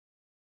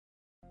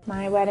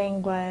My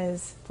wedding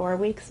was 4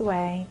 weeks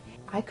away.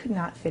 I could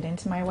not fit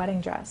into my wedding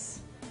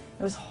dress.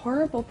 It was a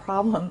horrible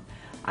problem.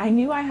 I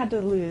knew I had to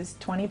lose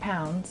 20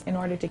 pounds in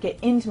order to get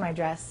into my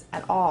dress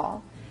at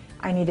all.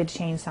 I needed to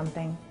change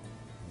something.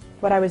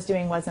 What I was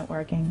doing wasn't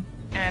working.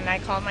 And I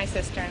called my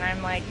sister and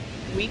I'm like,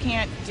 we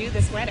can't do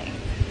this wedding.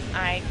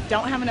 I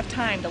don't have enough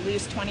time to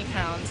lose 20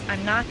 pounds.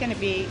 I'm not going to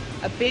be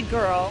a big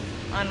girl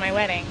on my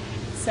wedding.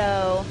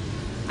 So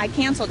I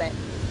canceled it.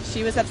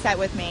 She was upset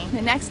with me.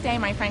 The next day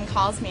my friend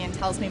calls me and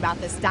tells me about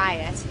this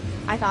diet.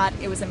 I thought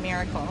it was a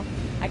miracle.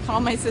 I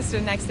called my sister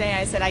the next day.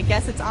 I said, I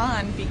guess it's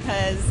on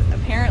because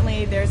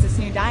apparently there's this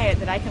new diet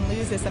that I can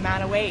lose this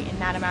amount of weight in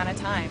that amount of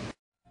time.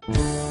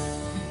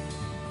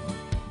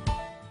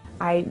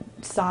 I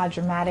saw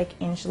dramatic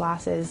inch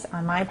losses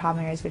on my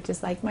problem areas, which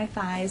is like my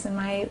thighs and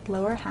my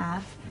lower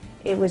half.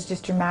 It was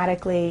just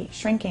dramatically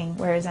shrinking,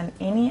 whereas on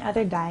any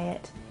other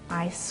diet,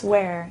 I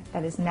swear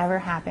that has never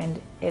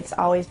happened. It's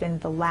always been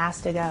the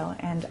last to go.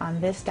 And on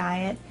this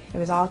diet, it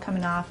was all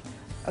coming off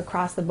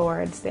across the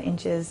boards, the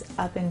inches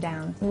up and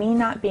down. Me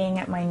not being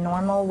at my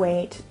normal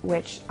weight,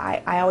 which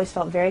I always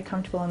felt very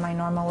comfortable in my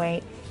normal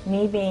weight,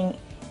 me being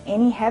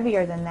any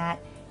heavier than that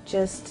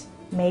just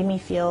made me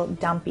feel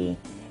dumpy.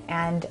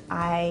 And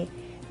I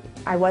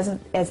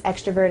wasn't as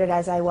extroverted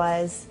as I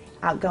was,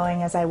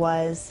 outgoing as I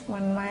was.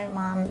 When my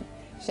mom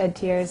shed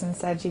tears and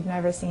said she'd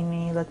never seen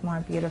me look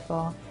more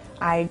beautiful,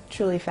 I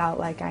truly felt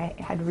like I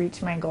had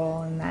reached my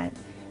goal and that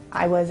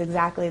I was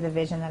exactly the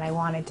vision that I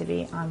wanted to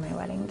be on my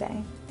wedding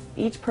day.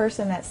 Each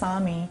person that saw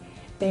me,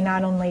 they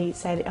not only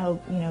said,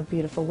 oh, you know,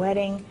 beautiful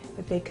wedding,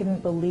 but they couldn't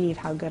believe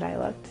how good I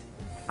looked.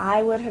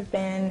 I would have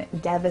been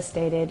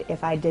devastated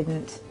if I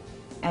didn't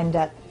end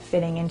up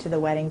fitting into the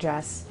wedding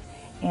dress.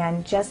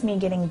 And just me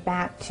getting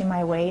back to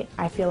my weight,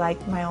 I feel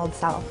like my old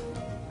self.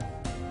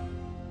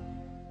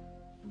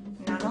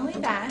 Not only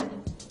that,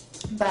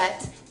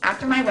 but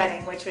after my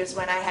wedding, which was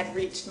when I had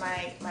reached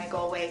my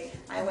goal weight,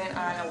 I went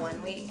on a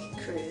 1-week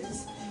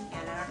cruise.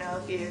 And I don't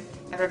know if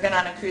you've ever been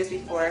on a cruise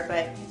before,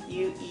 but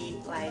you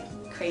eat like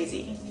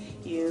crazy.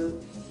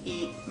 You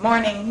eat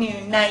morning,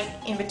 noon, night,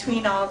 in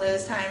between all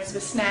those times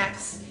with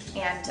snacks.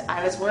 And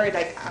I was worried,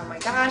 like, oh my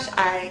gosh,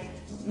 I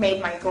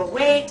made my goal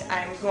weight.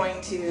 I'm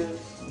going to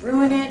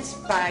ruin it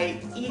by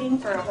eating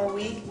for a whole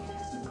week.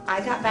 I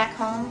got back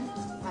home,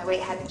 my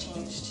weight hadn't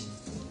changed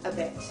a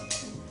bit.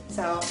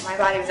 So my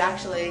body was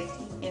actually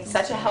in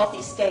such a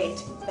healthy state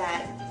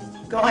that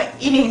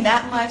eating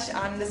that much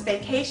on this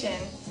vacation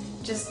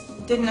just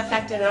didn't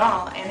affect it at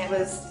all. And it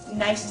was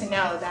nice to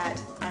know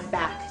that I'm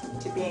back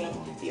to being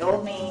the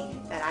old me,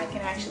 that I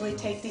can actually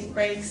take these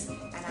breaks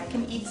and I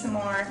can eat some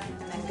more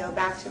and then go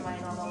back to my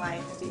normal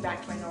life and be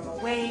back to my normal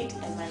weight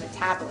and my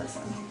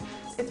metabolism.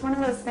 It's one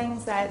of those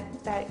things that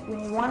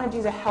when you want to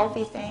do the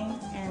healthy thing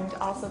and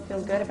also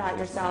feel good about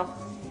yourself,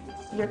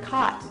 you're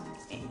caught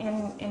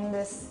in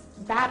this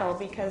battle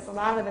because a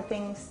lot of the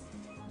things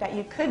that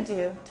you could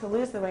do to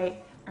lose the weight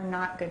are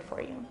not good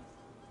for you.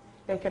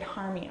 They could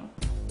harm you.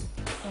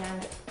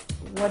 And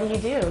what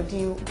do?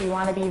 Do you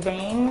want to be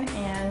vain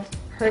and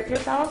hurt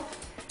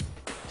yourself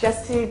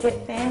just to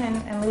get thin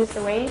and lose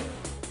the weight?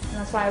 And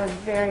that's why I was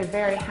very,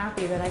 very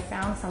happy that I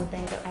found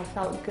something that I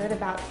felt good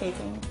about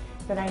taking,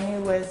 that I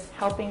knew was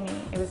helping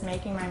me. It was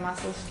making my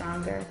muscles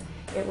stronger.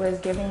 It was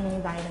giving me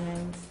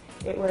vitamins.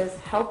 It was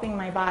helping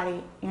my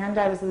body, and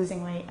I was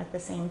losing weight at the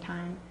same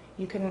time.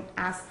 You couldn't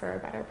ask for a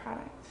better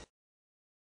product.